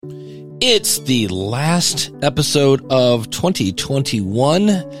It's the last episode of 2021,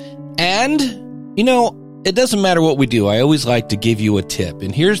 and, it doesn't matter what we do. I always like to give you a tip,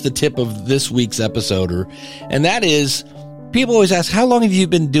 and here's the tip of this week's episode, and that is, people always ask, how long have you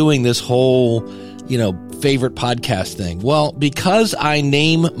been doing this whole, favorite podcast thing? Well, because I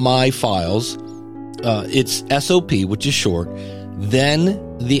name my files, it's SOP, which is short,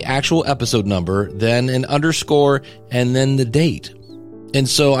 then the actual episode number, then an underscore, and then the date. And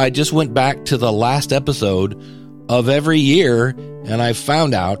so I just went back to the last episode of every year, and I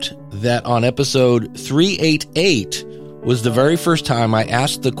found out that on episode 388 was the very first time I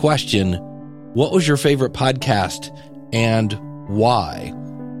asked the question, what was your favorite podcast and why?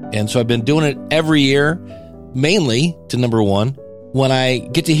 And so I've been doing it every year, mainly to number one. When I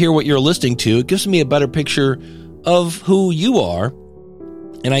get to hear what you're listening to, it gives me a better picture of who you are,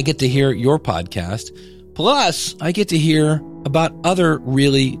 and I get to hear your podcast. Plus, I get to hear about other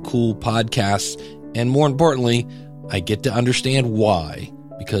really cool podcasts, and more importantly, I get to understand why.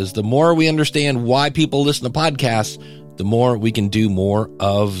 Because the more we understand why people listen to podcasts, the more we can do more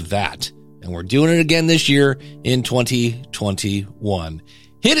of that. And we're doing it again this year in 2021.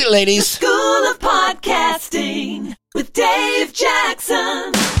 Hit it, ladies! The School of Podcasting with Dave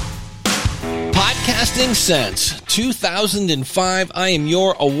Jackson. Podcasting since 2005. I am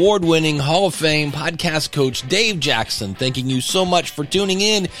your award-winning Hall of Fame podcast coach, Dave Jackson. Thanking you so much for tuning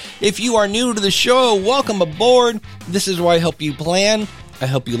in. If you are new to the show, welcome aboard. This is where I help you plan, I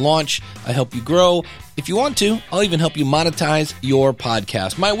help you launch, I help you grow. If you want to, I'll even help you monetize your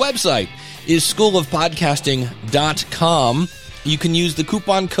podcast. My website is schoolofpodcasting.com. You can use the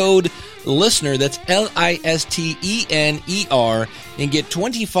coupon code LISTENER, that's LISTENER, and get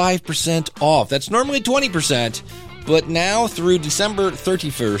 25% off. That's normally 20%, but now through December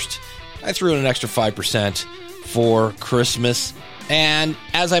 31st, I threw in an extra 5% for Christmas. And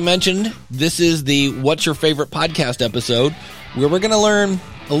as I mentioned, this is the What's Your Favorite Podcast episode, where we're going to learn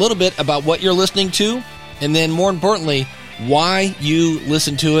a little bit about what you're listening to, and then more importantly, why you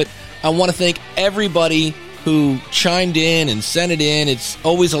listen to it. I want to thank everybody who chimed in and sent it in. It's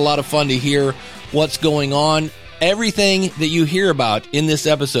always a lot of fun to hear what's going on. Everything that you hear about in this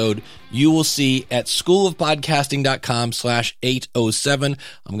episode, you will see at schoolofpodcasting.com/807.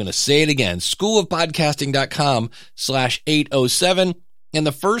 I'm going to say it again, schoolofpodcasting.com/807. And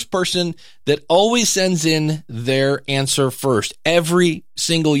the first person that always sends in their answer first, every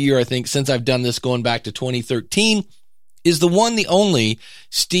single year, I think, since I've done this going back to 2013, is the one, the only,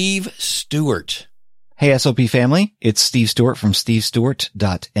 Steve Stewart. Hey, SOP family, it's Steve Stewart from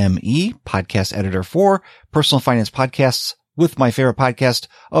stevestewart.me, podcast editor for personal finance podcasts, with my favorite podcast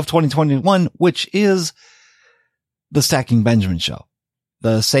of 2021, which is the Stacking Benjamin Show.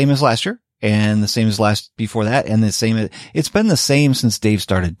 The same as last year, and the same as last before that, and it's been the same since Dave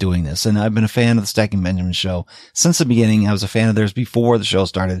started doing this. And I've been a fan of the Stacking Benjamin Show since the beginning. I was a fan of theirs before the show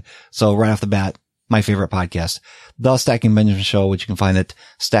started. So right off the bat, my favorite podcast, the Stacking Benjamin Show, which you can find at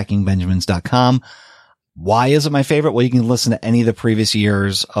stackingbenjamins.com. Why is it my favorite? Well, you can listen to any of the previous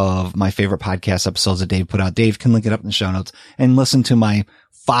years of my favorite podcast episodes that Dave put out. Dave can link it up in the show notes and listen to my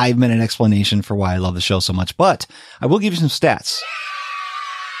 5-minute explanation for why I love the show so much. But I will give you some stats.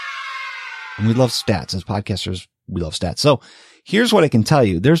 And we love stats. As podcasters, we love stats. So here's what I can tell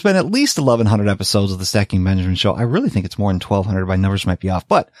you. There's been at least 1,100 episodes of the Stacking Benjamin Show. I really think it's more than 1,200. My numbers might be off,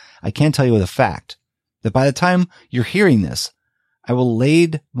 but I can tell you with a fact that by the time you're hearing this, I will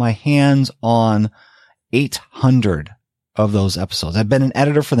laid my hands on 800 of those episodes. I've been an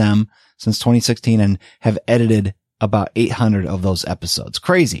editor for them since 2016 and have edited about 800 of those episodes.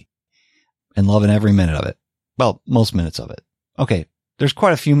 Crazy. And loving every minute of it. Well, most minutes of it. Okay. There's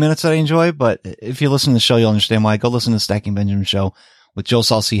quite a few minutes that I enjoy, but if you listen to the show, you'll understand why. Go listen to the Stacking Benjamin Show with Joe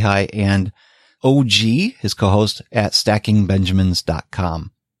Saul-Sehy and OG, his co-host, at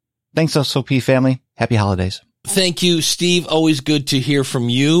stackingbenjamins.com. Thanks, SOP family. Happy holidays. Thank you, Steve. Always good to hear from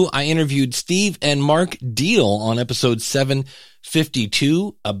you. I interviewed Steve and Mark Deal on episode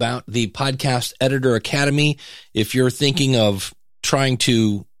 752 about the Podcast Editor Academy. If you're thinking of trying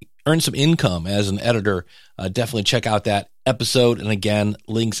to earn some income as an editor, definitely check out that episode. And again,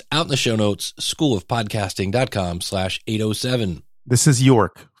 links out in the show notes, schoolofpodcasting.com/807. This is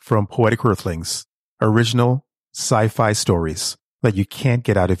York from Poetic Earthlings, original sci-fi stories that you can't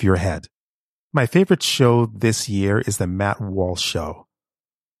get out of your head. My favorite show this year is the Matt Walsh Show.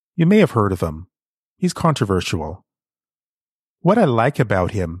 You may have heard of him. He's controversial. What I like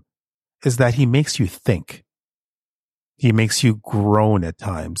about him is that he makes you think. He makes you groan at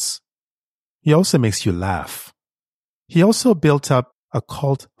times. He also makes you laugh. He also built up a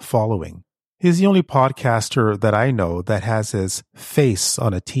cult following. He's the only podcaster that I know that has his face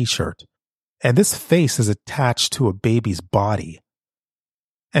on a t-shirt. And this face is attached to a baby's body.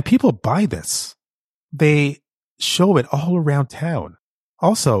 And people buy this. They show it all around town.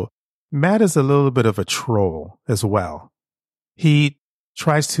 Also, Matt is a little bit of a troll as well. He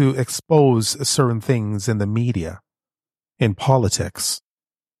tries to expose certain things in the media, in politics.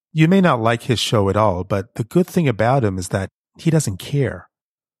 You may not like his show at all, but the good thing about him is that he doesn't care.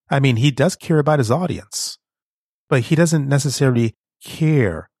 I mean, he does care about his audience, but he doesn't necessarily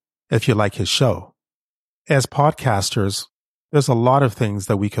care if you like his show. As podcasters, there's a lot of things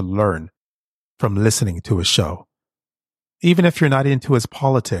that we can learn from listening to his show. Even if you're not into his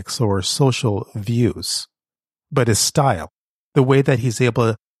politics or social views, but his style, the way that he's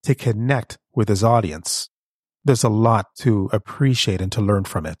able to connect with his audience, there's a lot to appreciate and to learn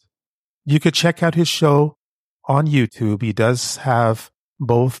from it. You could check out his show on YouTube. He does have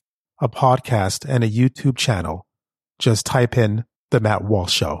both a podcast and a YouTube channel. Just type in The Matt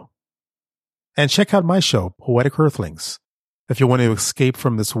Walsh Show. And check out my show, Poetic Earthlings. If you want to escape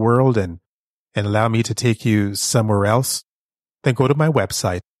from this world and allow me to take you somewhere else, then go to my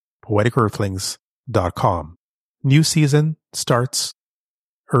website, poeticearthlings.com. New season starts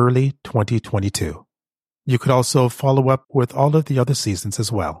early 2022. You could also follow up with all of the other seasons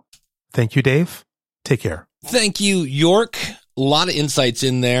as well. Thank you, Dave. Take care. Thank you, York. A lot of insights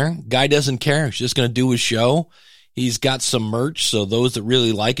in there. Guy doesn't care. He's just going to do his show. He's got some merch, so those that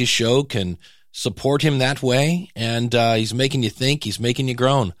really like his show can support him that way. And he's making you think. He's making you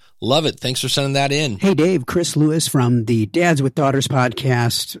groan. Love it. Thanks for sending that in. Hey, Dave. Chris Lewis from the Dads with Daughters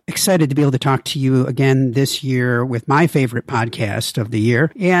podcast. Excited to be able to talk to you again this year with my favorite podcast of the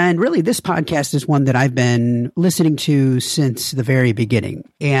year. And really, this podcast is one that I've been listening to since the very beginning.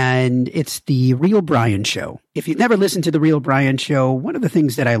 And it's The Real Brian Show. If you've never listened to The Real Brian Show, one of the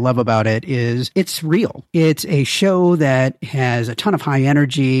things that I love about it is it's real. It's a show that has a ton of high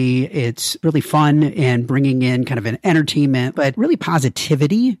energy. It's really fun and bringing in kind of an entertainment, but really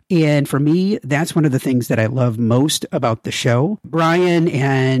positivity. And for me, that's one of the things that I love most about the show. Brian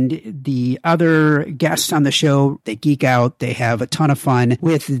and the other guests on the show, they geek out. They have a ton of fun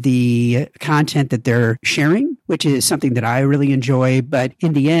with the content that they're sharing, which is something that I really enjoy. But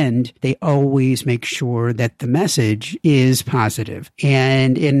in the end, they always make sure that the message is positive.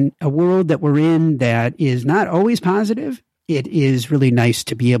 And in a world that we're in that is not always positive, it is really nice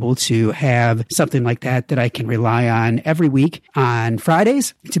to be able to have something like that I can rely on every week on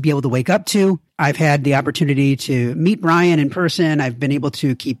Fridays to be able to wake up to. I've had the opportunity to meet Brian in person. I've been able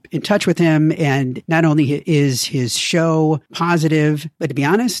to keep in touch with him. And not only is his show positive, but to be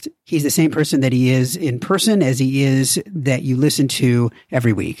honest, he's the same person that he is in person as he is that you listen to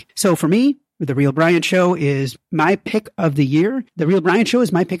every week. So for me, The Real Brian Show is my pick of the year. The Real Brian Show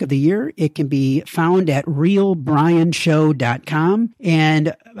is my pick of the year. It can be found at realbrianshow.com.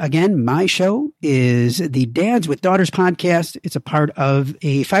 And again, my show is the Dads with Daughters podcast. It's a part of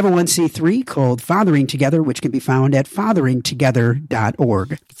a 501c3 called Fathering Together, which can be found at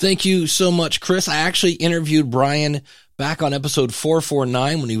fatheringtogether.org. Thank you so much, Chris. I actually interviewed Brian back on episode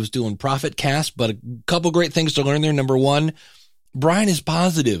 449 when he was doing Profit Cast, but a couple great things to learn there. Number one, Brian is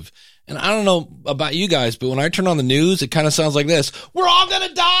positive. And I don't know about you guys, but when I turn on the news, it kind of sounds like this. We're all going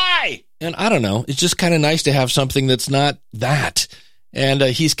to die. And I don't know. It's just kind of nice to have something that's not that. And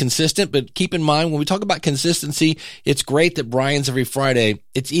he's consistent, but keep in mind, when we talk about consistency, it's great that Brian's every Friday.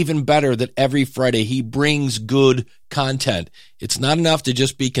 It's even better that every Friday he brings good content. It's not enough to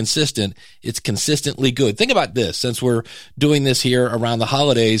just be consistent. It's consistently good. Think about this. Since we're doing this here around the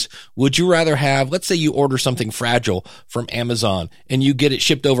holidays, would you rather have, let's say you order something fragile from Amazon and you get it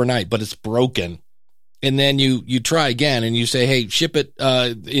shipped overnight, but it's broken. And then you try again and you say, hey, ship it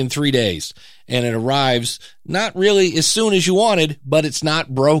in 3 days. And it arrives not really as soon as you wanted, but it's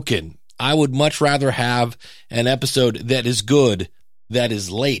not broken. I would much rather have an episode that is good, that is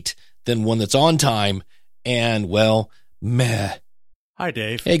late, than one that's on time and, well, meh. Hi,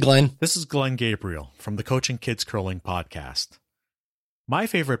 Dave. Hey, Glenn. This is Glenn Gabriel from the Coaching Kids Curling podcast. My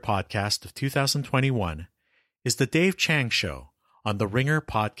favorite podcast of 2021 is The Dave Chang Show on the Ringer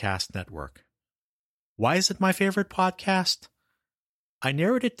Podcast Network. Why is it my favorite podcast? I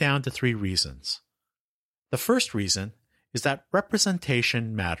narrowed it down to 3 reasons. The first reason is that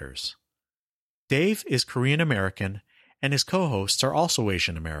representation matters. Dave is Korean American, and his co-hosts are also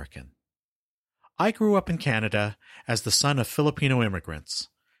Asian American. I grew up in Canada as the son of Filipino immigrants,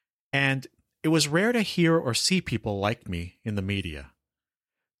 and it was rare to hear or see people like me in the media.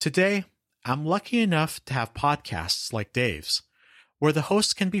 Today, I'm lucky enough to have podcasts like Dave's, where the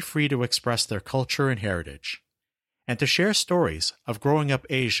hosts can be free to express their culture and heritage, and to share stories of growing up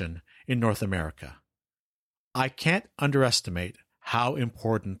Asian in North America. I can't underestimate how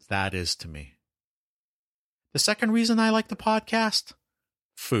important that is to me. The second reason I like the podcast?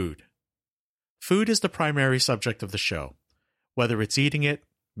 Food. Food is the primary subject of the show, whether it's eating it,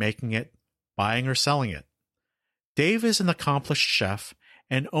 making it, buying or selling it. Dave is an accomplished chef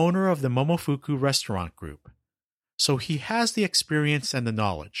and owner of the Momofuku restaurant group, so he has the experience and the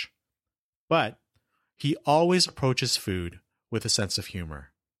knowledge. But he always approaches food with a sense of humor.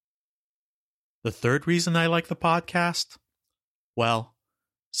 The third reason I like the podcast? Well,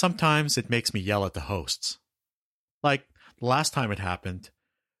 sometimes it makes me yell at the hosts. Like the last time it happened,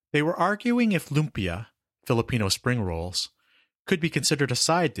 they were arguing if lumpia, Filipino spring rolls, could be considered a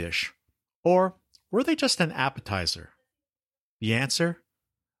side dish, or were they just an appetizer? The answer?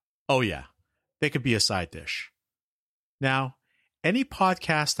 Oh yeah, they could be a side dish. Now, any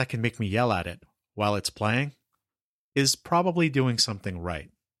podcast that can make me yell at it while it's playing is probably doing something right.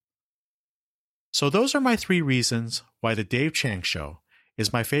 So those are my 3 reasons why The Dave Chang Show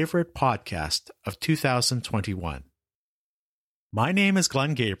is my favorite podcast of 2021. My name is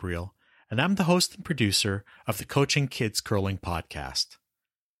Glenn Gabriel, and I'm the host and producer of the Coaching Kids Curling podcast.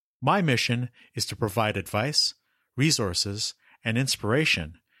 My mission is to provide advice, resources, and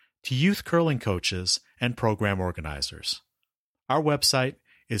inspiration to youth curling coaches and program organizers. Our website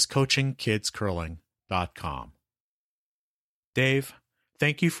is coachingkidscurling.com. Dave,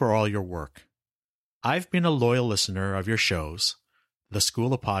 thank you for all your work. I've been a loyal listener of your shows, The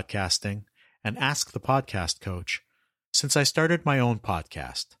School of Podcasting and Ask the Podcast Coach, since I started my own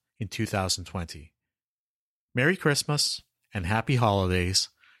podcast in 2020. Merry Christmas and Happy Holidays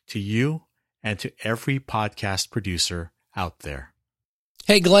to you and to every podcast producer out there.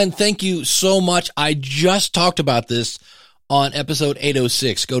 Hey, Glenn, thank you so much. I just talked about this on episode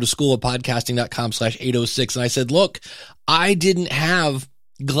 806. Go to schoolofpodcasting.com/806. And I said, look, I didn't have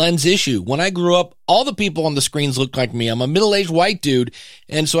Glenn's issue. When I grew up, all the people on the screens looked like me. I'm a middle-aged white dude.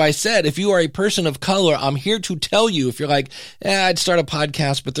 And so I said, if you are a person of color, I'm here to tell you, if you're like, I'd start a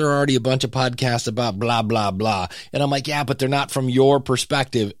podcast, but there are already a bunch of podcasts about blah, blah, blah. And I'm like, yeah, but they're not from your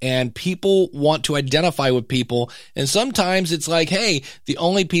perspective. And people want to identify with people. And sometimes it's like, hey, the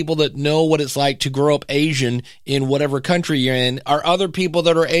only people that know what it's like to grow up Asian in whatever country you're in are other people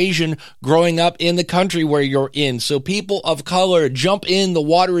that are Asian growing up in the country where you're in. So people of color, jump in. The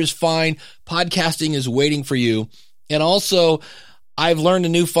water is fine. Podcasting is waiting for you. And also, I've learned a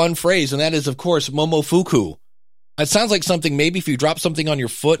new fun phrase, and that is, of course, Momofuku. It sounds like something, maybe if you drop something on your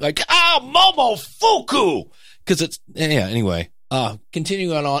foot, like, Momofuku! Because it's, anyway,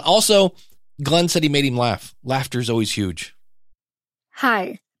 continuing on. Also, Glenn said he made him laugh. Laughter is always huge.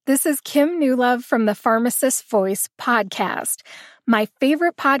 Hi, this is Kim Newlove from the Pharmacist Voice podcast. My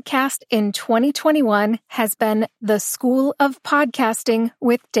favorite podcast in 2021 has been The School of Podcasting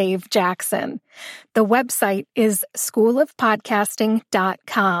with Dave Jackson. The website is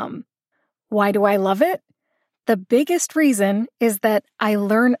schoolofpodcasting.com. Why do I love it? The biggest reason is that I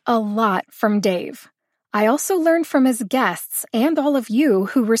learn a lot from Dave. I also learn from his guests and all of you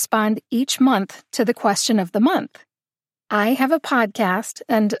who respond each month to the question of the month. I have a podcast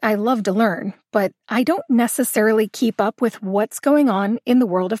and I love to learn, but I don't necessarily keep up with what's going on in the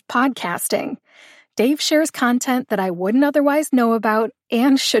world of podcasting. Dave shares content that I wouldn't otherwise know about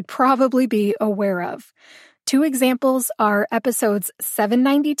and should probably be aware of. 2 examples are episodes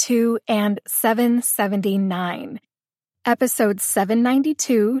 792 and 779. Episode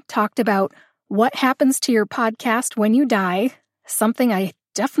 792 talked about what happens to your podcast when you die, something I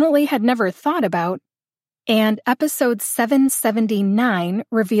definitely had never thought about. And episode 779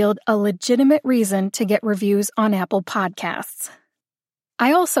 revealed a legitimate reason to get reviews on Apple Podcasts.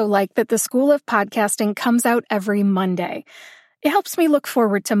 I also like that the School of Podcasting comes out every Monday. It helps me look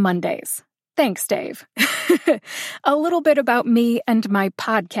forward to Mondays. Thanks, Dave. A little bit about me and my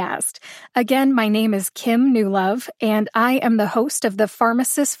podcast. Again, my name is Kim Newlove, and I am the host of the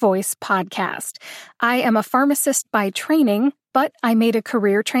Pharmacist Voice podcast. I am a pharmacist by training, but I made a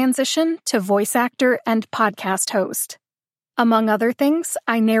career transition to voice actor and podcast host. Among other things,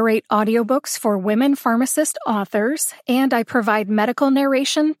 I narrate audiobooks for women pharmacist authors, and I provide medical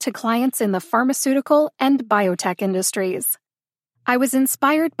narration to clients in the pharmaceutical and biotech industries. I was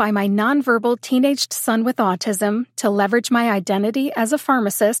inspired by my nonverbal teenaged son with autism to leverage my identity as a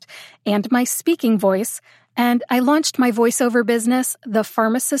pharmacist and my speaking voice, and I launched my voiceover business, The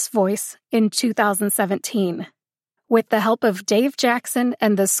Pharmacist Voice, in 2017. With the help of Dave Jackson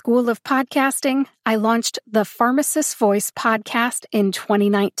and the School of Podcasting, I launched the Pharmacist Voice podcast in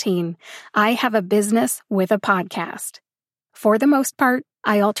 2019. I have a business with a podcast. For the most part,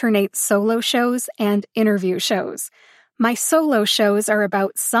 I alternate solo shows and interview shows. My solo shows are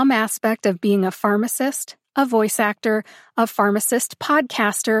about some aspect of being a pharmacist, a voice actor, a pharmacist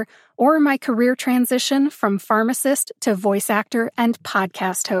podcaster, or my career transition from pharmacist to voice actor and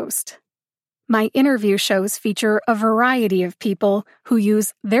podcast host. My interview shows feature a variety of people who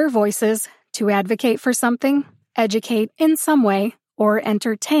use their voices to advocate for something, educate in some way, or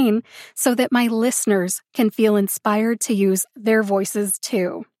entertain so that my listeners can feel inspired to use their voices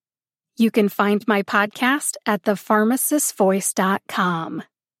too. You can find my podcast at thepharmacistvoice.com.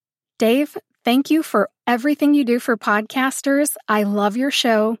 Dave, thank you for everything you do for podcasters. I love your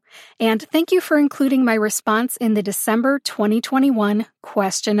show. And thank you for including my response in the December 2021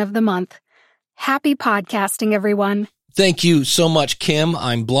 Question of the Month. Happy podcasting, everyone. Thank you so much, Kim.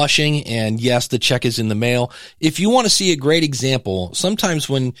 I'm blushing, and yes, the check is in the mail. If you want to see a great example, sometimes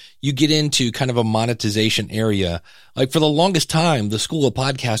when you get into kind of a monetization area, like for the longest time, the School of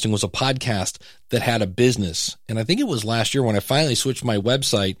Podcasting was a podcast that had a business. And I think it was last year when I finally switched my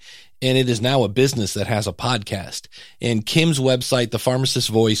website, and it is now a business that has a podcast. And Kim's website, The Pharmacist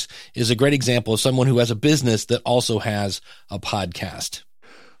Voice, is a great example of someone who has a business that also has a podcast.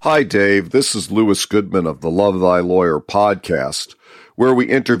 Hi, Dave. This is Lewis Goodman of the Love Thy Lawyer podcast, where we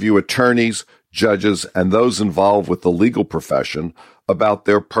interview attorneys, judges, and those involved with the legal profession about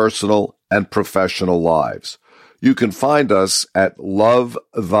their personal and professional lives. You can find us at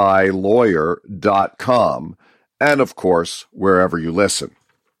lovethylawyer.com and, of course, wherever you listen.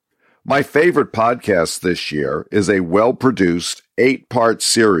 My favorite podcast this year is a well-produced 8-part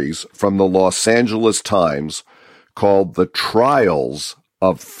series from the Los Angeles Times called The Trials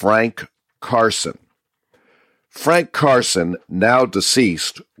of Frank Carson. Frank Carson, now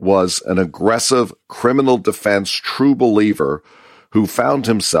deceased, was an aggressive criminal defense true believer who found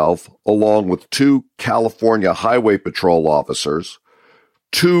himself, along with 2 California Highway Patrol officers,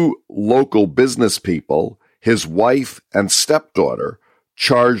 2 local business people, his wife and stepdaughter,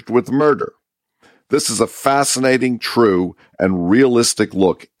 charged with murder. This is a fascinating, true, and realistic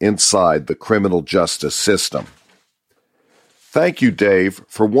look inside the criminal justice system. Thank you, Dave,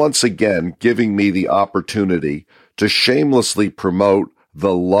 for once again giving me the opportunity to shamelessly promote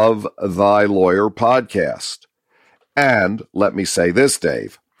the Love Thy Lawyer podcast. And let me say this,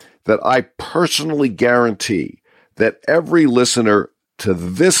 Dave, that I personally guarantee that every listener to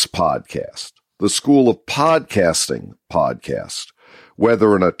this podcast, the School of Podcasting podcast,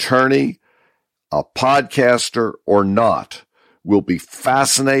 whether an attorney, a podcaster, or not, will be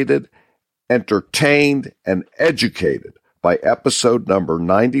fascinated, entertained, and educated by episode number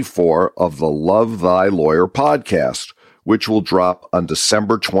 94 of the Love Thy Lawyer podcast, which will drop on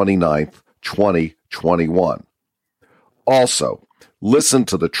December 29th, 2021. Also, listen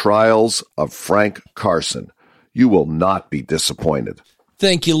to the trials of Frank Carson. You will not be disappointed.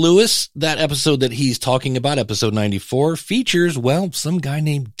 Thank you, Lewis. That episode that he's talking about, episode 94, features, well, some guy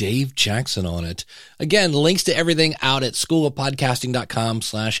named Dave Jackson on it. Again, links to everything out at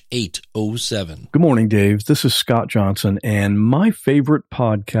schoolofpodcasting.com/807. Good morning, Dave. This is Scott Johnson, and my favorite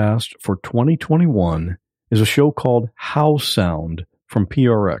podcast for 2021 is a show called How Sound from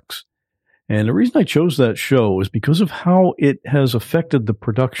PRX. And the reason I chose that show is because of how it has affected the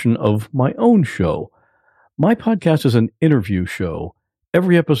production of my own show. My podcast is an interview show.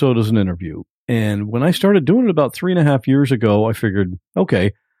 Every episode is an interview. And when I started doing it about 3.5 years ago, I figured,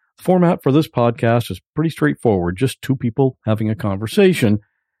 okay, the format for this podcast is pretty straightforward, just 2 people having a conversation.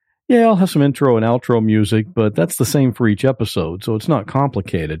 Yeah, I'll have some intro and outro music, but that's the same for each episode, so it's not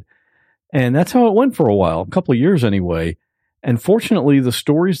complicated. And that's how it went for a while, a couple of years anyway. And fortunately, the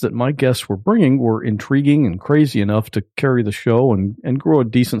stories that my guests were bringing were intriguing and crazy enough to carry the show and grow a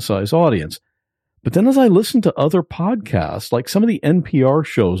decent-sized audience. But then as I listened to other podcasts, like some of the NPR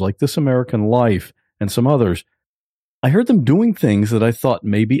shows like This American Life and some others, I heard them doing things that I thought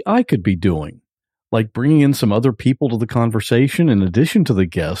maybe I could be doing, like bringing in some other people to the conversation in addition to the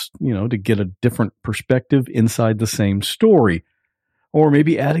guest, to get a different perspective inside the same story, or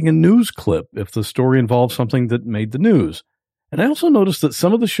maybe adding a news clip if the story involves something that made the news. And I also noticed that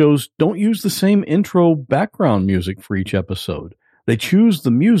some of the shows don't use the same intro background music for each episode. They choose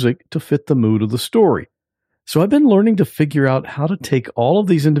the music to fit the mood of the story. So I've been learning to figure out how to take all of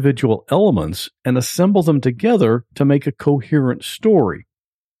these individual elements and assemble them together to make a coherent story.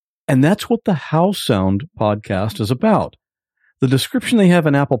 And that's what the How Sound podcast is about. The description they have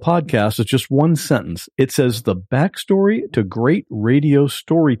in Apple Podcasts is just one sentence. It says, "The backstory to great radio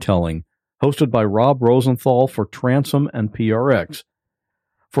storytelling," hosted by Rob Rosenthal for Transom and PRX.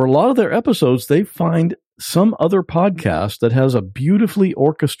 For a lot of their episodes, they find some other podcast that has a beautifully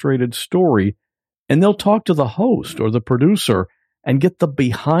orchestrated story, and they'll talk to the host or the producer and get the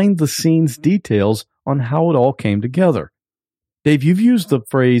behind-the-scenes details on how it all came together. Dave, you've used the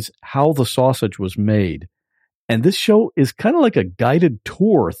phrase, "how the sausage was made," And this show is kind of like a guided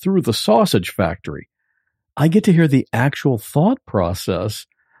tour through the sausage factory. I get to hear the actual thought process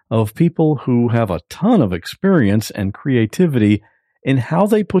of people who have a ton of experience and creativity in how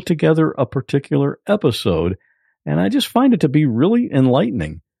they put together a particular episode, and I just find it to be really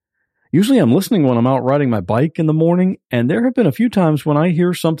enlightening. Usually I'm listening when I'm out riding my bike in the morning, and there have been a few times when I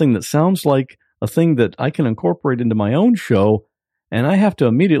hear something that sounds like a thing that I can incorporate into my own show, and I have to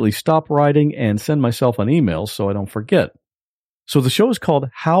immediately stop riding and send myself an email so I don't forget. So the show is called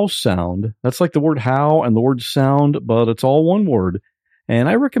How Sound. That's like the word how and the word sound, but it's all one word. And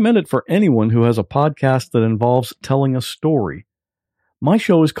I recommend it for anyone who has a podcast that involves telling a story. My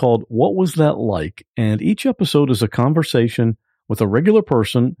show is called What Was That Like? And each episode is a conversation with a regular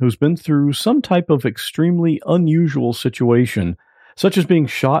person who's been through some type of extremely unusual situation, such as being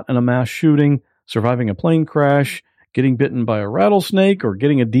shot in a mass shooting, surviving a plane crash, getting bitten by a rattlesnake, or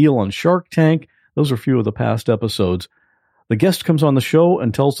getting a deal on Shark Tank. Those are a few of the past episodes. The guest comes on the show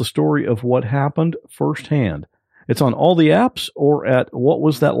and tells the story of what happened firsthand. It's on all the apps or at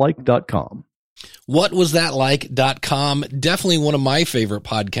whatwasthatlike.com. Whatwasthatlike.com, definitely one of my favorite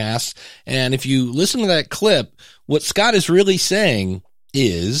podcasts. And if you listen to that clip, what Scott is really saying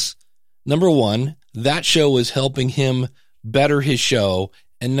is, number one, that show is helping him better his show.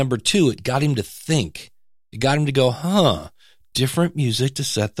 And number two, it got him to think. It got him to go, different music to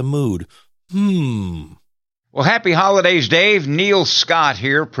set the mood. Well, happy holidays, Dave. Neil Scott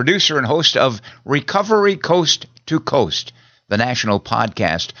here, producer and host of Recovery Coast to Coast, the national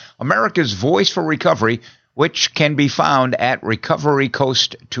podcast, America's Voice for Recovery, which can be found at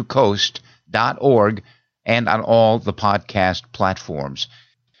recoverycoasttocoast.org and on all the podcast platforms.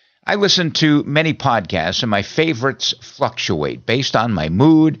 I listen to many podcasts, and my favorites fluctuate based on my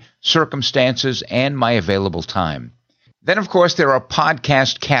mood, circumstances, and my available time. Then, of course, there are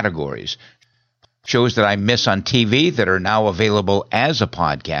podcast categories. Shows that I miss on TV that are now available as a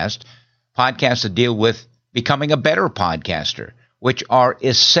podcast. Podcasts that deal with becoming a better podcaster, which are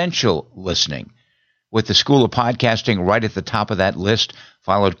essential listening, with the School of Podcasting right at the top of that list,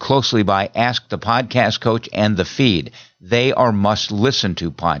 followed closely by Ask the Podcast Coach and The Feed. They are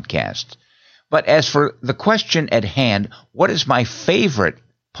must-listen-to podcasts. But as for the question at hand, what is my favorite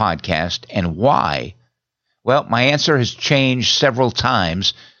podcast and why? Well, my answer has changed several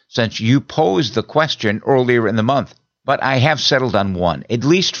times since you posed the question earlier in the month. But I have settled on one, at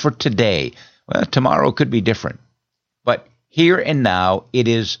least for today. Well, tomorrow could be different. But here and now, it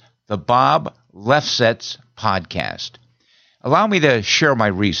is the Bob Lefsetz podcast. Allow me to share my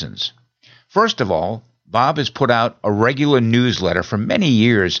reasons. First of all, Bob has put out a regular newsletter for many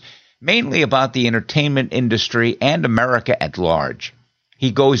years, mainly about the entertainment industry and America at large.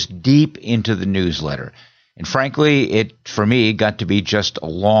 He goes deep into the newsletter. And frankly, it, for me, got to be just a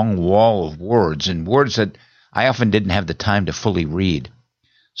long wall of words, and words that I often didn't have the time to fully read.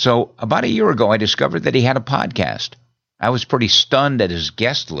 So about a year ago, I discovered that he had a podcast. I was pretty stunned at his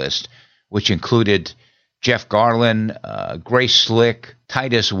guest list, which included Jeff Garlin, Grace Slick,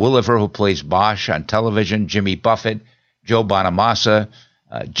 Titus Welliver, who plays Bosch on television, Jimmy Buffett, Joe Bonamassa,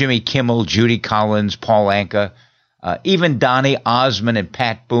 Jimmy Kimmel, Judy Collins, Paul Anka, even Donny Osmond and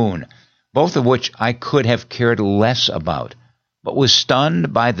Pat Boone, both of which I could have cared less about, but was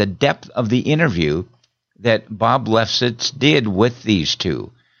stunned by the depth of the interview that Bob Lefsetz did with these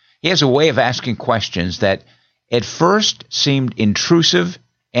two. He has a way of asking questions that at first seemed intrusive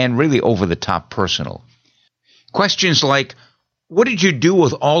and really over-the-top personal. Questions like, what did you do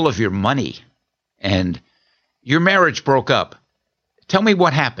with all of your money? And your marriage broke up. Tell me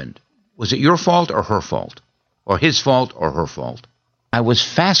what happened. Was it your fault or her fault? Or his fault or her fault? I was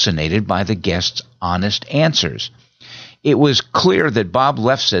fascinated by the guests' honest answers. It was clear that Bob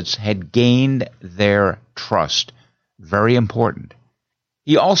Lefsetz had gained their trust. Very important.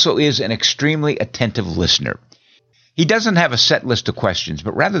 He also is an extremely attentive listener. He doesn't have a set list of questions,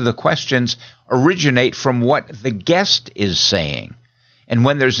 but rather the questions originate from what the guest is saying. And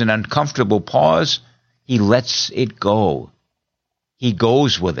when there's an uncomfortable pause, he lets it go. He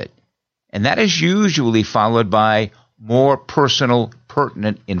goes with it. And that is usually followed by more personal,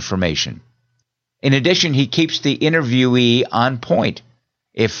 pertinent information. In addition, he keeps the interviewee on point.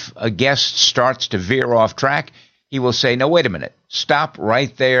 If a guest starts to veer off track, he will say, no, wait a minute, stop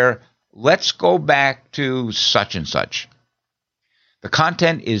right there. Let's go back to such and such. The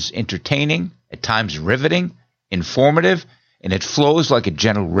content is entertaining, at times riveting, informative, and it flows like a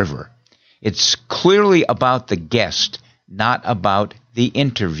gentle river. It's clearly about the guest, not about the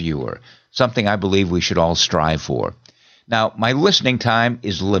interviewer, something I believe we should all strive for. Now, my listening time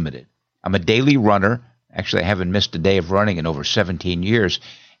is limited. I'm a daily runner. Actually, I haven't missed a day of running in over 17 years.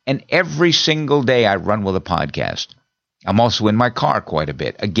 and every single day I run with a podcast. I'm also in my car quite a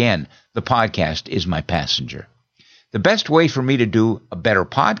bit. Again, the podcast is my passenger. The best way for me to do a better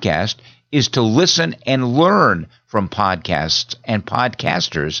podcast is to listen and learn from podcasts and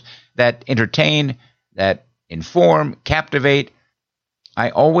podcasters that entertain, that inform, captivate.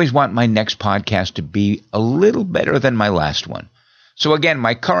 I always want my next podcast to be a little better than my last one. So again,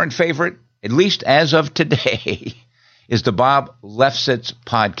 my current favorite, at least as of today, is the Bob Lefsetz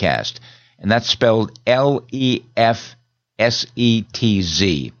podcast. And that's spelled Lefsetz.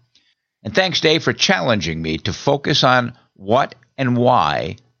 And thanks, Dave, for challenging me to focus on what and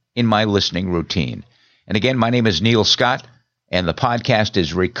why in my listening routine. And again, my name is Neil Scott, and the podcast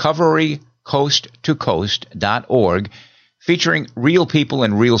is recoverycoasttocoast.org, featuring real people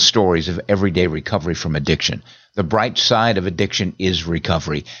and real stories of everyday recovery from addiction. The bright side of addiction is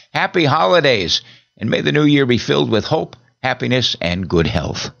recovery. Happy holidays, and may the new year be filled with hope, happiness, and good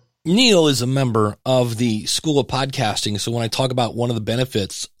health. Neil is a member of the School of Podcasting. So when I talk about one of the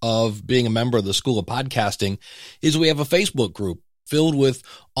benefits of being a member of the School of Podcasting is we have a Facebook group filled with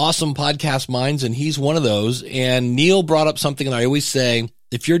awesome podcast minds, and he's one of those. And Neil brought up something that I always say,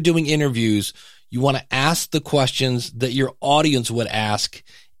 if you're doing interviews, you want to ask the questions that your audience would ask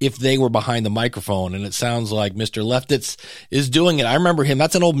if they were behind the microphone. And it sounds like Mr. Lefsetz is doing it. I remember him.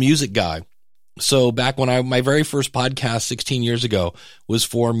 That's an old music guy. So back when my very first podcast 16 years ago was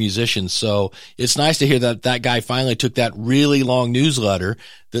for musicians. So it's nice to hear that that guy finally took that really long newsletter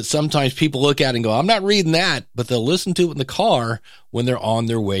that sometimes people look at and go, I'm not reading that, but they'll listen to it in the car when they're on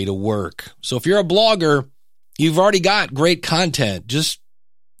their way to work. So if you're a blogger, you've already got great content. Just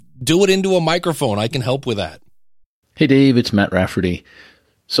do it into a microphone. I can help with that. Hey, Dave, it's Matt Rafferty.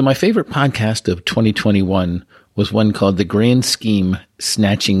 So my favorite podcast of 2021 was one called The Grand Scheme,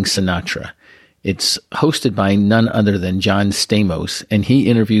 Snatching Sinatra. It's hosted by none other than John Stamos, and he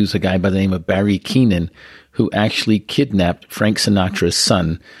interviews a guy by the name of Barry Keenan, who actually kidnapped Frank Sinatra's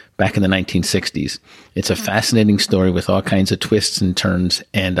son back in the 1960s. It's a fascinating story with all kinds of twists and turns,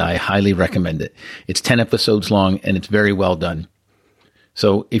 and I highly recommend it. It's 10 episodes long, and it's very well done.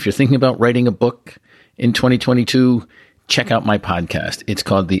 So if you're thinking about writing a book in 2022, check out my podcast. It's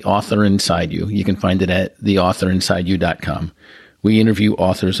called The Author Inside You. You can find it at theauthorinside.you.com. We interview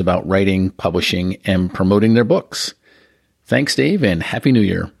authors about writing, publishing, and promoting their books. Thanks, Dave, and Happy New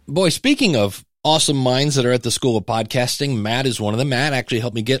Year. Boy, speaking of awesome minds that are at the School of Podcasting, Matt is one of them. Matt actually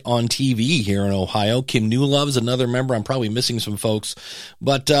helped me get on TV here in Ohio. Kim Newlove is another member. I'm probably missing some folks.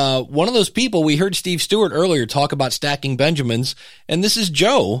 But one of those people, we heard Steve Stewart earlier talk about Stacking Benjamins, and this is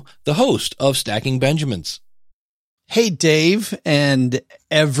Joe, the host of Stacking Benjamins. Hey, Dave, and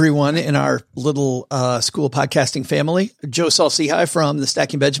everyone in our little School of Podcasting family. Joe Saul-Sehy from the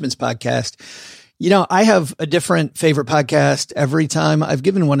Stacking Benjamins podcast. You know, I have a different favorite podcast every time I've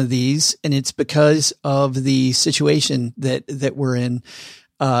given one of these, and it's because of the situation that we're in.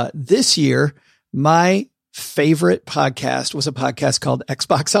 This year, my favorite podcast was a podcast called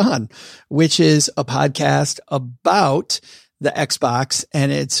Xbox On, which is a podcast about the Xbox,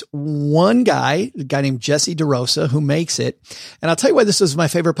 and it's one guy, a guy named Jesse DeRosa, who makes it. And I'll tell you why this was my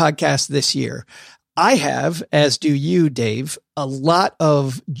favorite podcast this year. I have, as do you, Dave, a lot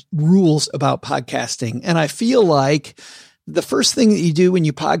of rules about podcasting. And I feel like the first thing that you do when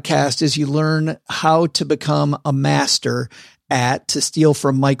you podcast is you learn how to become a master to steal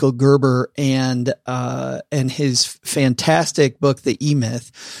from Michael Gerber and his fantastic book, The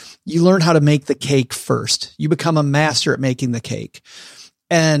E-Myth. You learn how to make the cake first. You become a master at making the cake.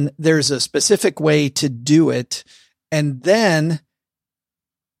 And there's a specific way to do it. And then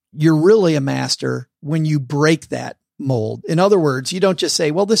you're really a master when you break that mold. In other words, you don't just say,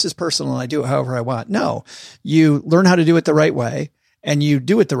 well, this is personal and I do it however I want. No, you learn how to do it the right way, and you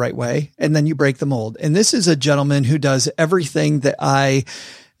do it the right way, and then you break the mold. And this is a gentleman who does everything that I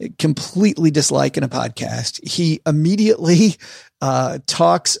completely dislike in a podcast. He immediately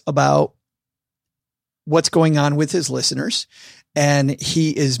talks about what's going on with his listeners, and he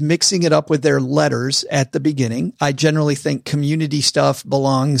is mixing it up with their letters at the beginning. I generally think community stuff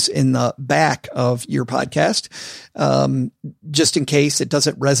belongs in the back of your podcast, just in case it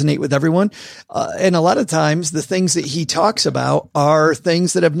doesn't resonate with everyone. And a lot of times the things that he talks about are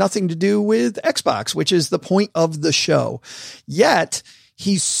things that have nothing to do with Xbox, which is the point of the show. Yet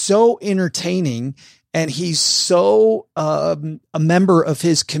he's so entertaining, and he's so a member of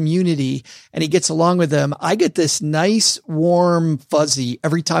his community, and he gets along with them. I get this nice, warm fuzzy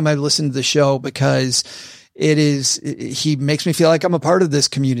every time I listen to the show, because he makes me feel like I'm a part of this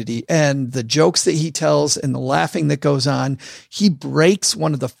community, and the jokes that he tells and the laughing that goes on. He breaks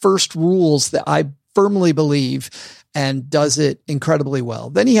one of the first rules that I firmly believe and does it incredibly well.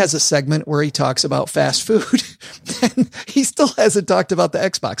 Then he has a segment where he talks about fast food and he still hasn't talked about the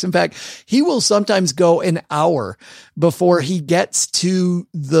Xbox. In fact, he will sometimes go an hour before he gets to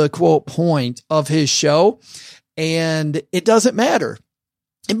the quote point of his show. And it doesn't matter.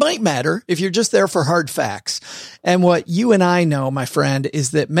 It might matter if you're just there for hard facts. And what you and I know, my friend,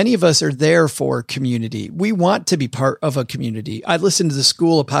 is that many of us are there for community. We want to be part of a community. I listen to the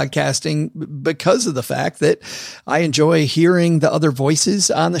School of Podcasting because of the fact that I enjoy hearing the other voices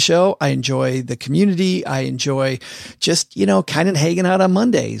on the show. I enjoy the community. I enjoy just, kind of hanging out on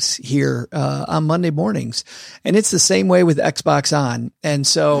Mondays here, on Monday mornings. And it's the same way with Xbox On. And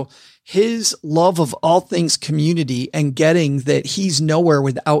so his love of all things community and getting that he's nowhere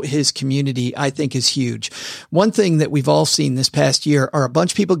without his community, I think is huge. One thing that we've all seen this past year are a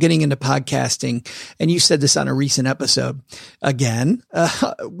bunch of people getting into podcasting. And you said this on a recent episode again,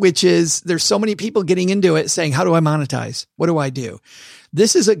 which is there's so many people getting into it saying, how do I monetize? What do I do?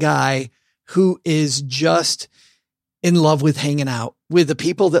 This is a guy who is just in love with hanging out with the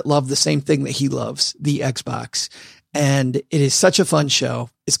people that love the same thing that he loves, the Xbox. And it is such a fun show.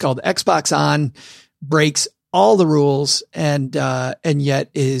 It's called Xbox On, breaks all the rules and yet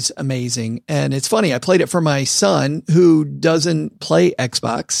is amazing. And it's funny. I played it for my son who doesn't play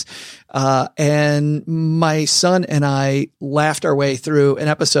Xbox. And my son and I laughed our way through an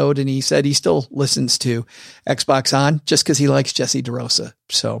episode and he said he still listens to Xbox On just because he likes Jesse DeRosa.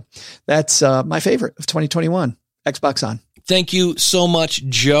 So that's my favorite of 2021, Xbox On. Thank you so much,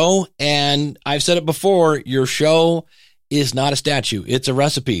 Joe. And I've said it before, your show is not a statue. It's a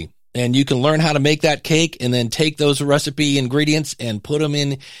recipe. And you can learn how to make that cake and then take those recipe ingredients and put them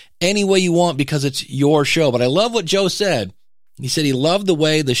in any way you want because it's your show. But I love what Joe said. He said he loved the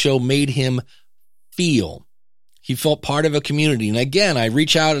way the show made him feel. He felt part of a community. And again, I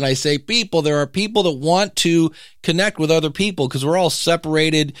reach out and I say, there are people that want to connect with other people because we're all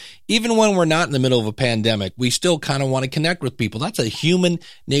separated. Even when we're not in the middle of a pandemic, we still kind of want to connect with people. That's a human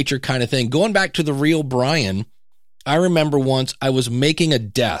nature kind of thing. Going back to the real Brian, I remember once I was making a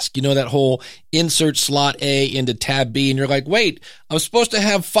desk, that whole insert slot A into tab B. And you're like, wait, I was supposed to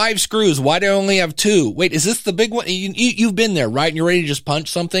have 5 screws. Why do I only have 2? Wait, is this the big one? You've been there, right? And you're ready to just punch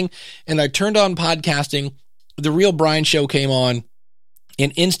something. And I turned on podcasting. The Real Brian show came on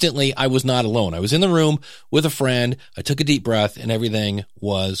and instantly I was not alone. I was in the room with a friend. I took a deep breath and everything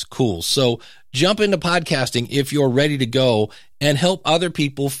was cool. So jump into podcasting if you're ready to go and help other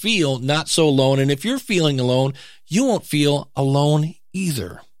people feel not so alone. And if you're feeling alone, you won't feel alone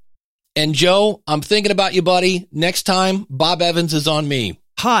either. And Joe, I'm thinking about you, buddy. Next time, Bob Evans is on me.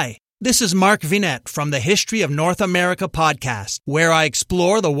 Hi. This is Mark Vinette from the History of North America podcast, where I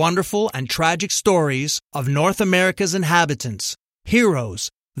explore the wonderful and tragic stories of North America's inhabitants, heroes,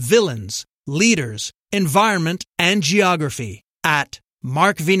 villains, leaders, environment, and geography at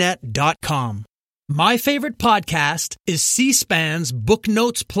markvinette.com. My favorite podcast is C-SPAN's Book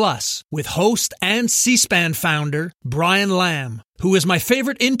Notes Plus with host and C-SPAN founder Brian Lamb, who is my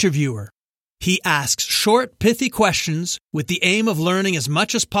favorite interviewer. He asks short, pithy questions with the aim of learning as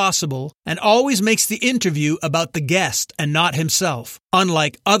much as possible and always makes the interview about the guest and not himself,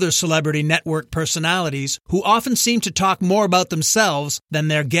 unlike other celebrity network personalities who often seem to talk more about themselves than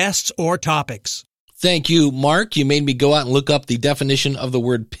their guests or topics. Thank you, Mark. You made me go out and look up the definition of the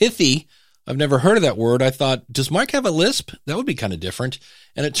word pithy. I've never heard of that word. I thought, does Mark have a lisp? That would be kind of different.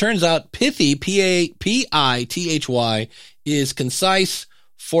 And it turns out pithy, P-I-T-H-Y, is concise,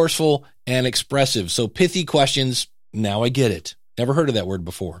 forceful, and expressive. So pithy questions, now I get it. Never heard of that word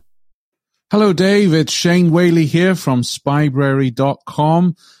before. Hello, Dave. It's Shane Whaley here from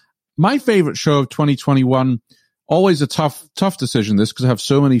spybrary.com. My favorite show of 2021, always a tough decision this because I have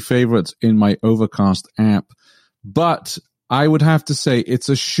so many favorites in my Overcast app. But I would have to say it's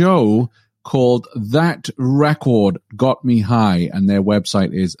a show called That Record Got Me High, and their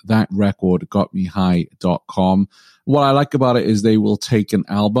website is thatrecordgotmehigh.com. What I like about it is they will take an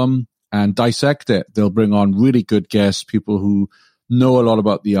album and dissect it. They'll bring on really good guests, people who know a lot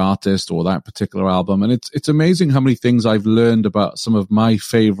about the artist or that particular album. And it's amazing how many things I've learned about some of my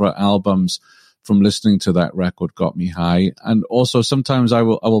favorite albums from listening to That Record Got Me High. And also sometimes I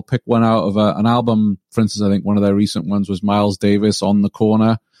will pick one out of an album. For instance, I think one of their recent ones was Miles Davis, On the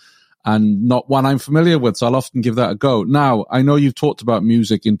Corner, and not one I'm familiar with. So I'll often give that a go. Now, I know you've talked about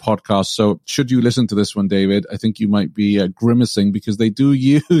music in podcasts. So should you listen to this one, David, I think you might be grimacing because they do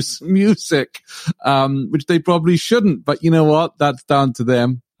use music, which they probably shouldn't. But you know what? That's down to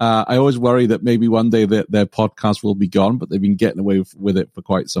them. I always worry that maybe one day their podcast will be gone, but they've been getting away with it for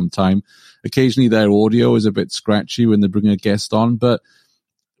quite some time. Occasionally their audio is a bit scratchy when they bring a guest on, but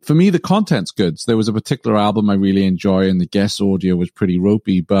for me, the content's good. So there was a particular album I really enjoy, and the guest audio was pretty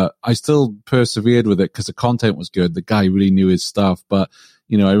ropey, but I still persevered with it because the content was good. The guy really knew his stuff, but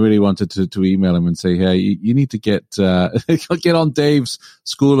I really wanted to email him and say, hey, you need to get on Dave's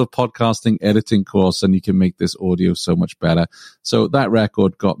School of Podcasting editing course, and you can make this audio so much better. So that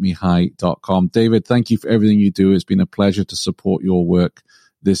record got me high.com. David, thank you for everything you do. It's been a pleasure to support your work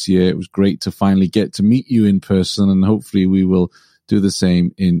this year. It was great to finally get to meet you in person, and hopefully we will do the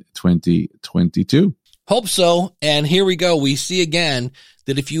same in 2022. Hope so. And here we go. We see again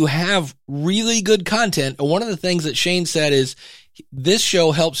that if you have really good content, and one of the things that Shane said is this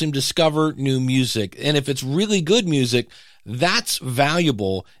show helps him discover new music. And if it's really good music, that's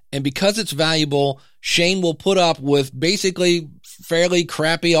valuable. And because it's valuable, Shane will put up with basically fairly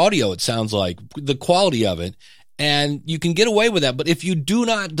crappy audio, it sounds like, the quality of it. And you can get away with that. But if you do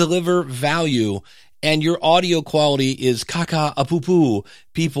not deliver value and your audio quality is caca-a-poo-poo,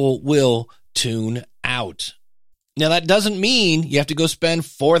 people will tune out. Now, that doesn't mean you have to go spend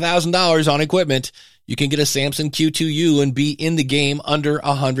 $4,000 on equipment. You can get a Samson Q2U and be in the game under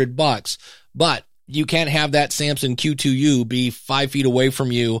 $100. But you can't have that Samson Q2U be 5 feet away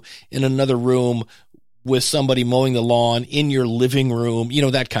from you in another room with somebody mowing the lawn in your living room,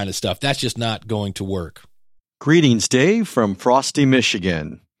 that kind of stuff. That's just not going to work. Greetings, Dave, from Frosty,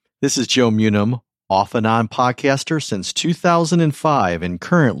 Michigan. This is Joe Munum, off and on podcaster since 2005 and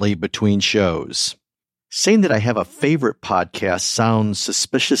currently between shows. Saying that I have a favorite podcast sounds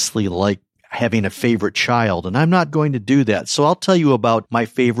suspiciously like having a favorite child, and I'm not going to do that. So I'll tell you about my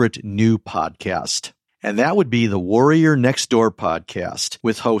favorite new podcast. And that would be the Warrior Next Door podcast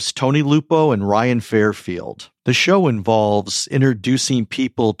with hosts Tony Lupo and Ryan Fairfield. The show involves introducing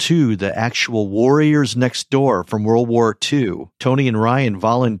people to the actual warriors next door from World War II. Tony and Ryan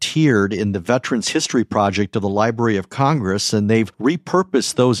volunteered in the Veterans History Project of the Library of Congress, and they've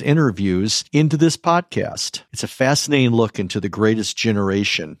repurposed those interviews into this podcast. It's a fascinating look into the greatest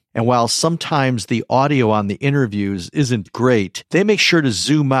generation. And while sometimes the audio on the interviews isn't great, they make sure to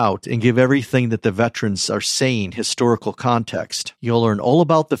zoom out and give everything that the veterans are saying historical context. You'll learn all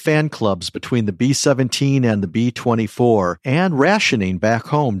about the fan clubs between the B-17 and the B-24 and rationing back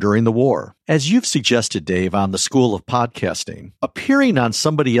home during the war. As you've suggested, Dave, on the School of Podcasting, appearing on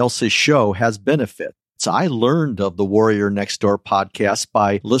somebody else's show has benefit. So I learned of the Warrior Next Door podcast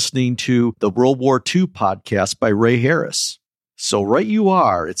by listening to the World War II podcast by Ray Harris. So right you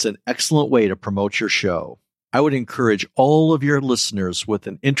are. It's an excellent way to promote your show. I would encourage all of your listeners with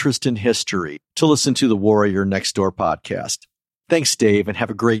an interest in history to listen to the Warrior Next Door podcast. Thanks, Dave, and have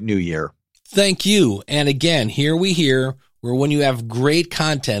a great new year. Thank you. And again, here we hear where when you have great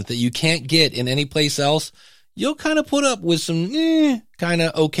content that you can't get in any place else, you'll kind of put up with some kind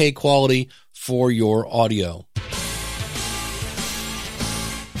of okay quality for your audio.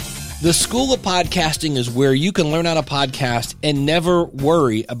 The School of Podcasting is where you can learn how to podcast and never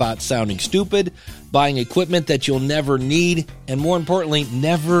worry about sounding stupid, buying equipment that you'll never need, and more importantly,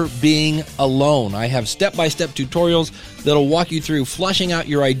 never being alone. I have step-by-step tutorials that'll walk you through flushing out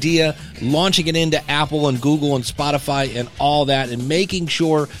your idea, launching it into Apple and Google and Spotify and all that, and making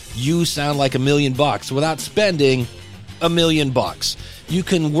sure you sound like $1 million without spending $1 million. You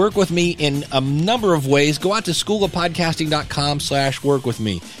can work with me in a number of ways. Go out to schoolofpodcasting.com/work with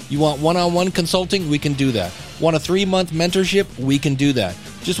me. You want one-on-one consulting? We can do that. Want a 3-month mentorship? We can do that.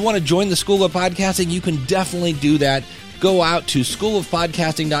 Just want to join the School of Podcasting? You can definitely do that. Go out to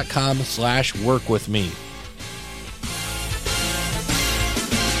schoolofpodcasting.com/work with me.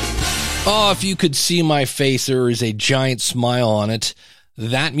 Oh, if you could see my face, there is a giant smile on it.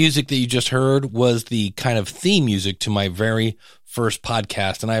 That music that you just heard was the kind of theme music to my very first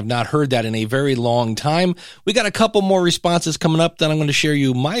podcast, and I have not heard that in a very long time. We got a couple more responses coming up. Then I'm going to share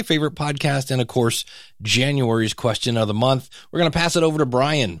you my favorite podcast and, of course, January's question of the month. We're going to pass it over to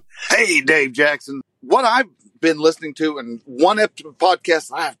Brian. Hey, Dave Jackson. What I've been listening to, and one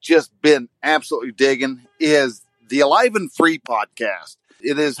podcast I've just been absolutely digging, is the Alive and Free podcast.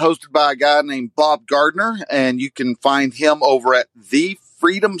 It is hosted by a guy named Bob Gardner, and you can find him over at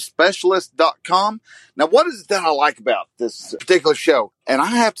thefreedomspecialist.com. Now, what is it that I like about this particular show? And I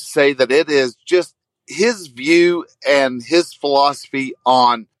have to say that it is just his view and his philosophy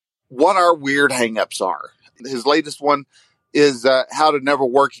on what our weird hangups are. His latest one is How to Never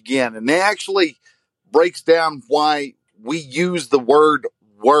Work Again. And it actually breaks down why we use the word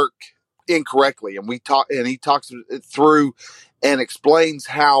work incorrectly. And he talks it through and explains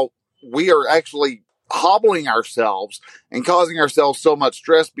how we are actually hobbling ourselves and causing ourselves so much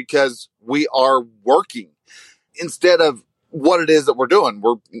stress because we are working instead of what it is that we're doing.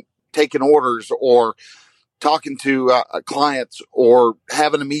 We're taking orders or talking to clients or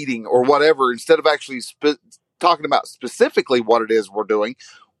having a meeting or whatever, instead of actually talking about specifically what it is we're doing,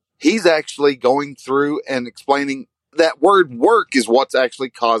 he's actually going through and explaining that word work is what's actually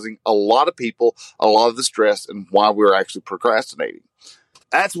causing a lot of people a lot of the stress and why we're actually procrastinating.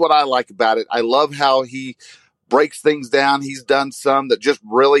 That's what I like about it. I love how he breaks things down. He's done some that just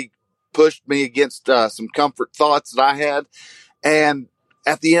really pushed me against some comfort thoughts that I had. And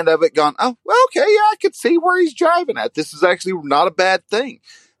at the end of it gone, oh, well, okay, yeah, I could see where he's driving at. This is actually not a bad thing.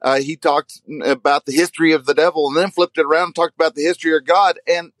 He talked about the history of the devil and then flipped it around and talked about the history of God,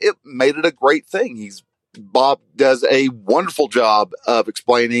 and it made it a great thing. Bob does a wonderful job of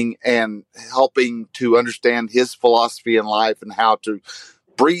explaining and helping to understand his philosophy in life and how to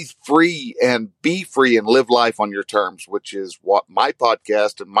breathe free and be free and live life on your terms, which is what my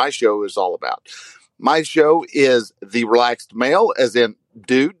podcast and my show is all about. My show is The Relaxed Male, as in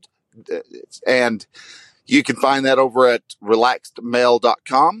dude, and you can find that over at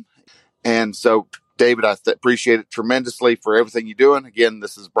relaxedmale.com. And so, David, I appreciate it tremendously for everything you're doing. Again,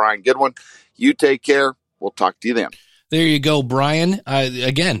 this is Brian Goodwin. You take care. We'll talk to you then. There you go, Brian.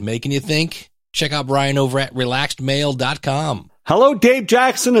 Again, making you think. Check out Brian over at relaxedmale.com. Hello, Dave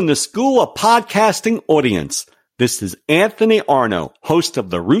Jackson and the School of Podcasting audience. This is Anthony Arno, host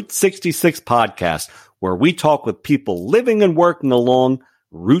of the Route 66 podcast, where we talk with people living and working along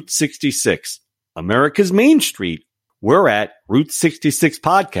Route 66, America's Main Street. We're at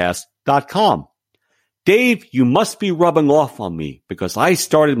Route66podcast.com. Dave, you must be rubbing off on me because I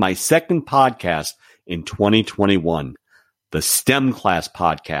started my second podcast in 2021, the STEM Class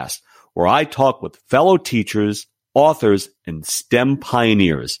Podcast, where I talk with fellow teachers, authors, and STEM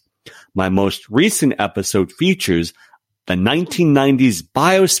pioneers. My most recent episode features the 1990s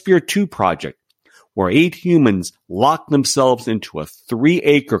Biosphere 2 project, where 8 humans locked themselves into a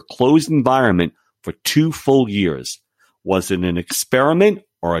 3-acre closed environment for 2 full years. Was it an experiment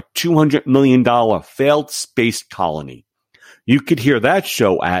or a $200 million failed space colony? You could hear that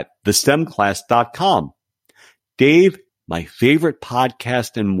show at thestemclass.com. Dave, my favorite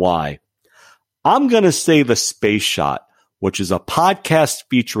podcast and why? I'm going to say The Space Shot, which is a podcast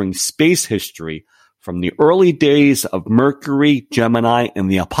featuring space history from the early days of Mercury, Gemini, and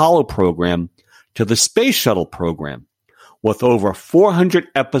the Apollo program to the Space Shuttle program. With over 400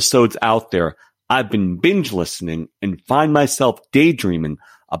 episodes out there, I've been binge listening and find myself daydreaming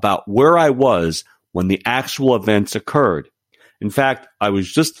about where I was when the actual events occurred. In fact, I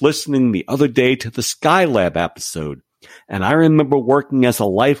was just listening the other day to the Skylab episode, and I remember working as a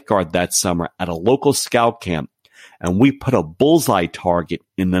lifeguard that summer at a local scout camp, and we put a bullseye target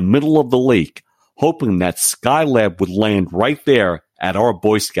in the middle of the lake, hoping that Skylab would land right there at our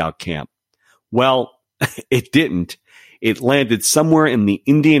Boy Scout camp. Well, it didn't. It landed somewhere in the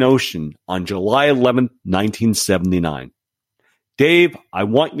Indian Ocean on July 11, 1979. Dave, I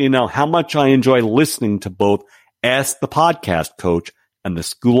want you to know how much I enjoy listening to both Ask the Podcast Coach and the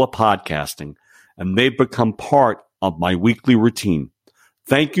School of Podcasting, and they've become part of my weekly routine.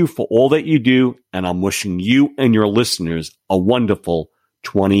 Thank you for all that you do, and I'm wishing you and your listeners a wonderful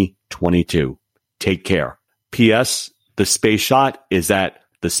 2022. Take care. P.S. The Space Shot is at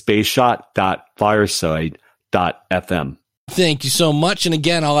thespaceshot.fireside.fm. Thank you so much. And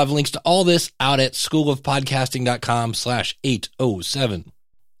again, I'll have links to all this out at schoolofpodcasting.com/807.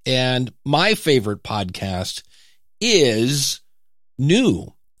 And my favorite podcast is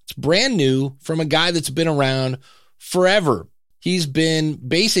new. It's brand new from a guy that's been around forever. He's been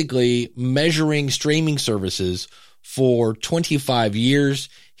basically measuring streaming services for 25 years.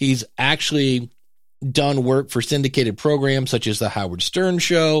 He's actually done work for syndicated programs such as The Howard Stern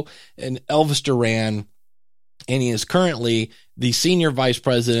Show and Elvis Duran. And he is currently the senior vice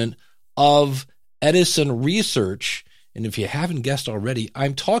president of Edison Research. And if you haven't guessed already,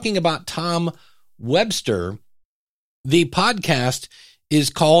 I'm talking about Tom Webster. The podcast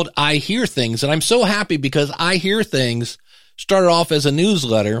is called I Hear Things. And I'm so happy because I Hear Things started off as a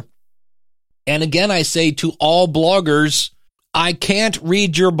newsletter. And again, I say to all bloggers, I can't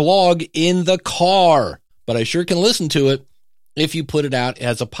read your blog in the car, but I sure can listen to it if you put it out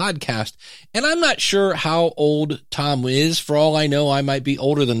as a podcast. And I'm not sure how old Tom is. For all I know, I might be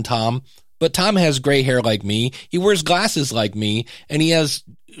older than Tom, but Tom has gray hair like me. He wears glasses like me, and he has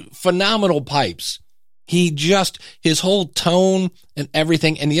phenomenal pipes. His whole tone and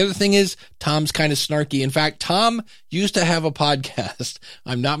everything. And the other thing is, Tom's kind of snarky. In fact, Tom used to have a podcast,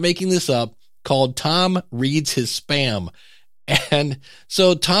 I'm not making this up, called Tom Reads His Spam. And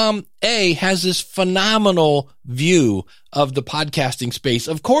so Tom A has this phenomenal view of the podcasting space.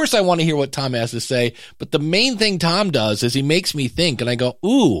 Of course, I want to hear what Tom has to say, but the main thing Tom does is he makes me think, and I go,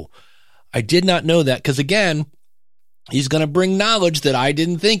 ooh, I did not know that because, again, he's going to bring knowledge that I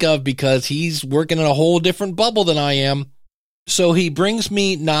didn't think of because he's working in a whole different bubble than I am. So he brings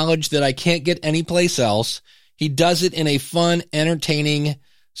me knowledge that I can't get anyplace else. He does it in a fun, entertaining,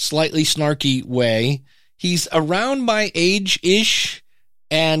 slightly snarky way. He's around my age-ish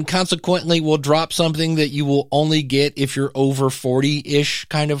and consequently will drop something that you will only get if you're over 40-ish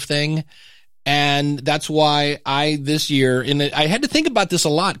kind of thing. And that's why this year, and I had to think about this a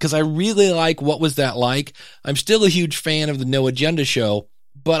lot because I really like What Was That Like? I'm still a huge fan of the No Agenda show,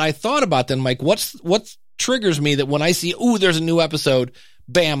 but I thought about that. I'm like, what triggers me that when I see, there's a new episode,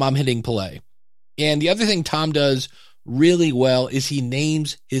 bam, I'm hitting play. And the other thing Tom does really well is he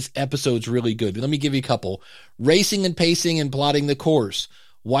names his episodes really good. Let me give you a couple. Racing and Pacing and Plotting the Course.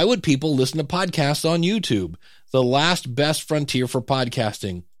 Why would people listen to podcasts on YouTube? The Last Best Frontier for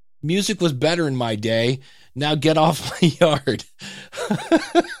Podcasting. Music was better in my day. Now get off my yard.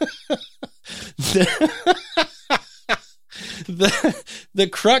 The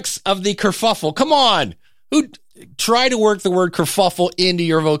crux of the kerfuffle. Come on. Try to work the word kerfuffle into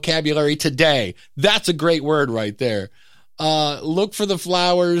your vocabulary today. That's a great word right there. Look for the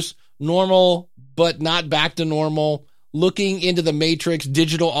Flowers. Normal, but not back to normal. Looking into the Matrix,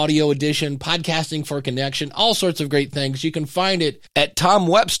 digital audio edition, podcasting for connection, all sorts of great things. You can find it at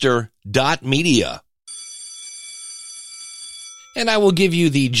tomwebster.media. And I will give you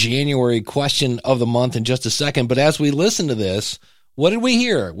the January question of the month in just a second. But as we listen to this, what did we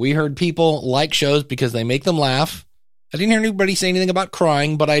hear? We heard people like shows because they make them laugh. I didn't hear anybody say anything about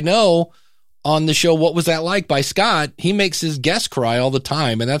crying, but I know on the show What Was That Like by Scott, he makes his guests cry all the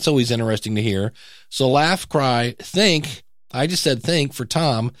time, and that's always interesting to hear. So laugh, cry, think. I just said think for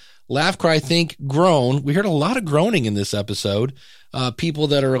Tom. Laugh, cry, think, groan. We heard a lot of groaning in this episode. People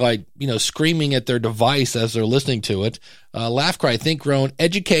that are like, screaming at their device as they're listening to it. Laugh, cry, think, groan,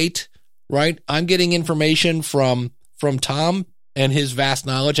 educate, right? I'm getting information from Tom and his vast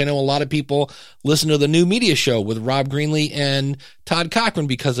knowledge. I know a lot of people listen to the New Media Show with Rob Greenlee and Todd Cochran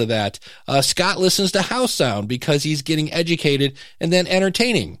because of that. Scott listens to House Sound because he's getting educated and then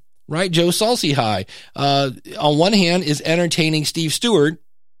entertaining, right? Joe Saul-Sehy, on one hand, is entertaining Steve Stewart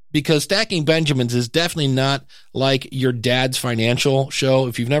because Stacking Benjamins is definitely not like your dad's financial show.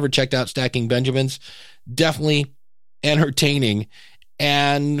 If you've never checked out Stacking Benjamins, definitely entertaining.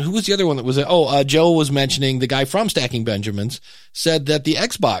 And who was the other one that was there? Joe was mentioning the guy from Stacking Benjamins said that the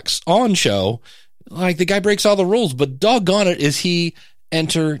Xbox On show, like the guy breaks all the rules, but doggone it, is he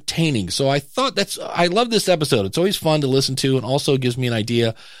entertaining. So I love this episode. It's always fun to listen to and also gives me an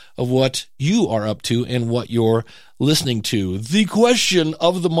idea of what you are up to and what you're listening to. The question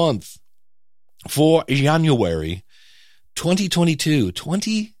of the month for January 2022.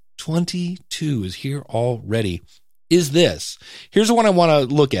 2022 is here already. Is this. Here's the one I want to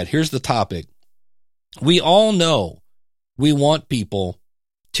look at. Here's the topic. We all know we want people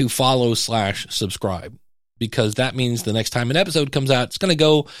to follow/subscribe because that means the next time an episode comes out, it's going to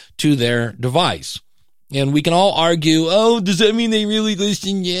go to their device. And we can all argue, does that mean they really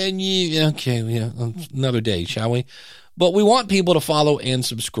listen? Yeah. Okay, another day, shall we? But we want people to follow and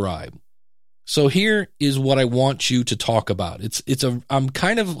subscribe. So here is what I want you to talk about. I'm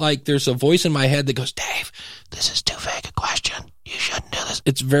kind of like, there's a voice in my head that goes, Dave, this is too vague a question. You shouldn't do this.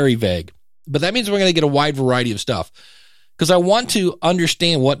 It's very vague, but that means we're going to get a wide variety of stuff because I want to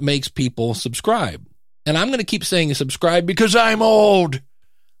understand what makes people subscribe. And I'm going to keep saying subscribe because I'm old.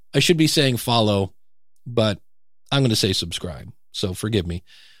 I should be saying follow, but I'm going to say subscribe. So forgive me,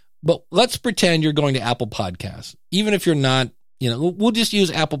 but let's pretend you're going to Apple Podcasts. Even if you're not, we'll just use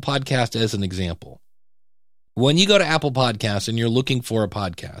Apple Podcast as an example. When you go to Apple Podcasts and you're looking for a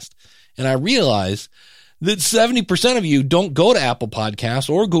podcast, and I realize that 70% of you don't go to Apple Podcasts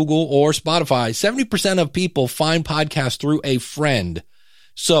or Google or Spotify. 70% of people find podcasts through a friend.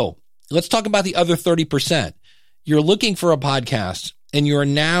 So let's talk about the other 30%. You're looking for a podcast and you're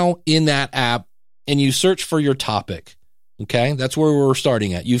now in that app and you search for your topic. Okay. That's where we're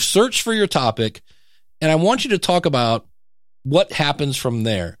starting at. You've searched for your topic and I want you to talk about what happens from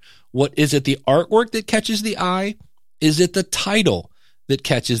there. What is it? The artwork that catches the eye? Is it the title that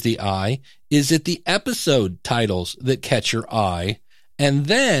catches the eye? Is it the episode titles that catch your eye? And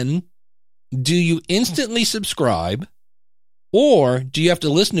then do you instantly subscribe or do you have to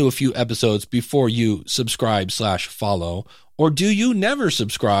listen to a few episodes before you subscribe/follow? Or do you never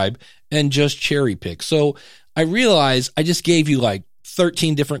subscribe and just cherry pick? So I realize I just gave you like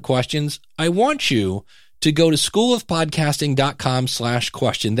 13 different questions. I want you to go to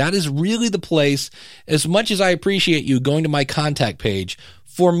schoolofpodcasting.com/question. That is really the place, as much as I appreciate you going to my contact page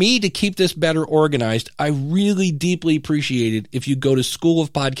For me to keep this better organized, I really deeply appreciate it if you go to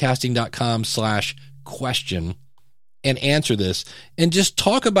schoolofpodcasting.com/question and answer this and just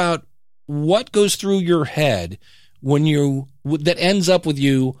talk about what goes through your head when that ends up with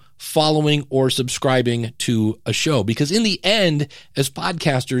you following or subscribing to a show. Because in the end, as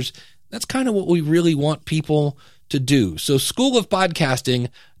podcasters, that's kind of what we really want people to do. So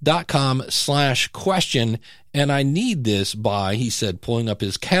schoolofpodcasting.com/question. And I need this by, he said, pulling up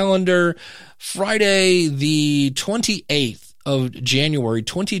his calendar, Friday, the 28th of January,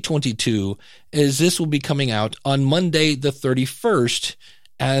 2022, as this will be coming out on Monday, the 31st,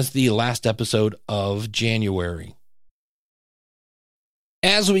 as the last episode of January.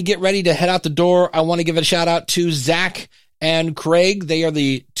 As we get ready to head out the door, I want to give a shout out to Zach and Craig. They are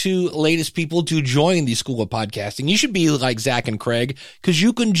the two latest people to join the School of Podcasting. You should be like Zach and Craig because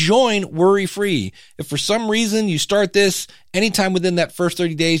you can join worry-free. If for some reason you start this anytime within that first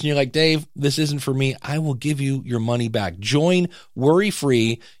 30 days and you're like, Dave, this isn't for me, I will give you your money back. Join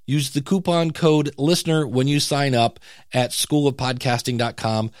worry-free. Use the coupon code LISTENER when you sign up at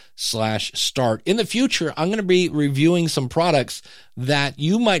schoolofpodcasting.com/start. In the future, I'm going to be reviewing some products that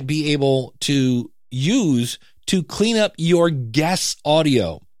you might be able to use to clean up your guest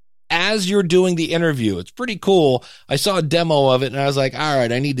audio as you're doing the interview. It's pretty cool. I saw a demo of it and I was like, all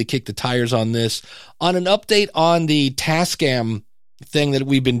right, I need to kick the tires on this. On an update on the Tascam thing that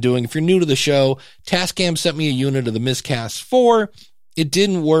we've been doing, if you're new to the show, Tascam sent me a unit of the Miscast 4. It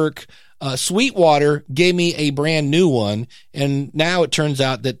didn't work. Sweetwater gave me a brand new one, and now it turns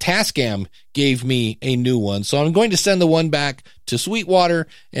out that Tascam gave me a new one. So I'm going to send the one back to Sweetwater,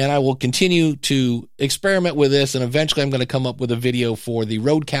 and I will continue to experiment with this, and eventually I'm going to come up with a video for the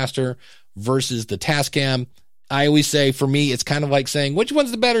Rodecaster versus the Tascam. I always say, for me, it's kind of like saying, which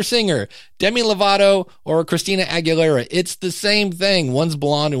one's the better singer, Demi Lovato or Christina Aguilera? It's the same thing. One's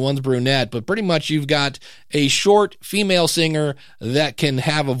blonde and one's brunette, but pretty much you've got a short female singer that can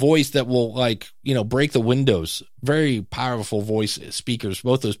have a voice that will, like, you know, break the windows. Very powerful voice speakers.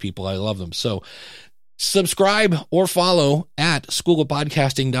 Both those people, I love them. So subscribe or follow at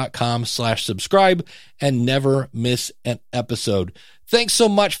schoolofpodcasting.com/subscribe and never miss an episode. Thanks so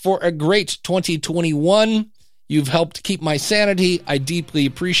much for a great 2021. You've helped keep my sanity. I deeply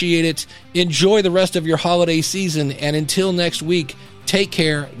appreciate it. Enjoy the rest of your holiday season. And until next week, take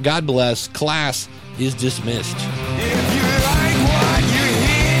care. God bless. Class is dismissed.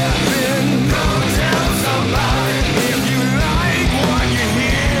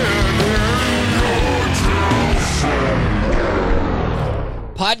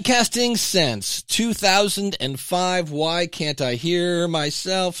 Podcasting since 2005. Why can't I hear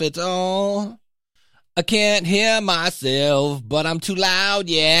myself at all? I can't hear myself, but I'm too loud,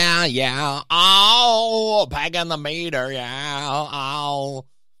 yeah. Oh, pegging the meter, yeah. Oh,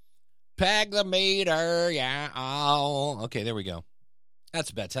 peg the meter, yeah. Oh, okay, there we go.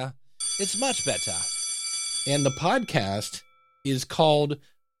 That's better. It's much better. And the podcast is called,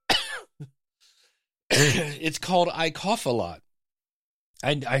 it's called I Cough a Lot.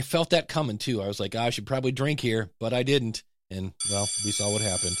 I felt that coming, too. I was like, I should probably drink here, but I didn't. And, well, we saw what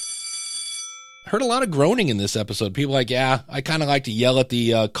happened. Heard a lot of groaning in this episode. People like, yeah, I kind of like to yell at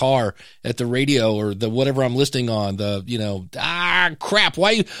the car, at the radio, or the whatever I'm listening on. The, you know, crap.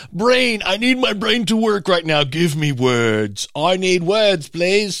 Why, brain? I need my brain to work right now. Give me words. I need words,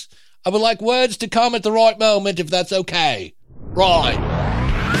 please. I would like words to come at the right moment, if that's okay. Right.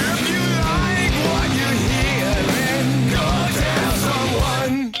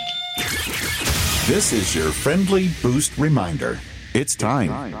 This is your friendly boost reminder. It's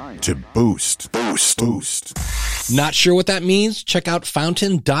time to boost. Not sure what that means? Check out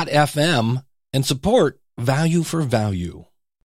fountain.fm and support Value for Value.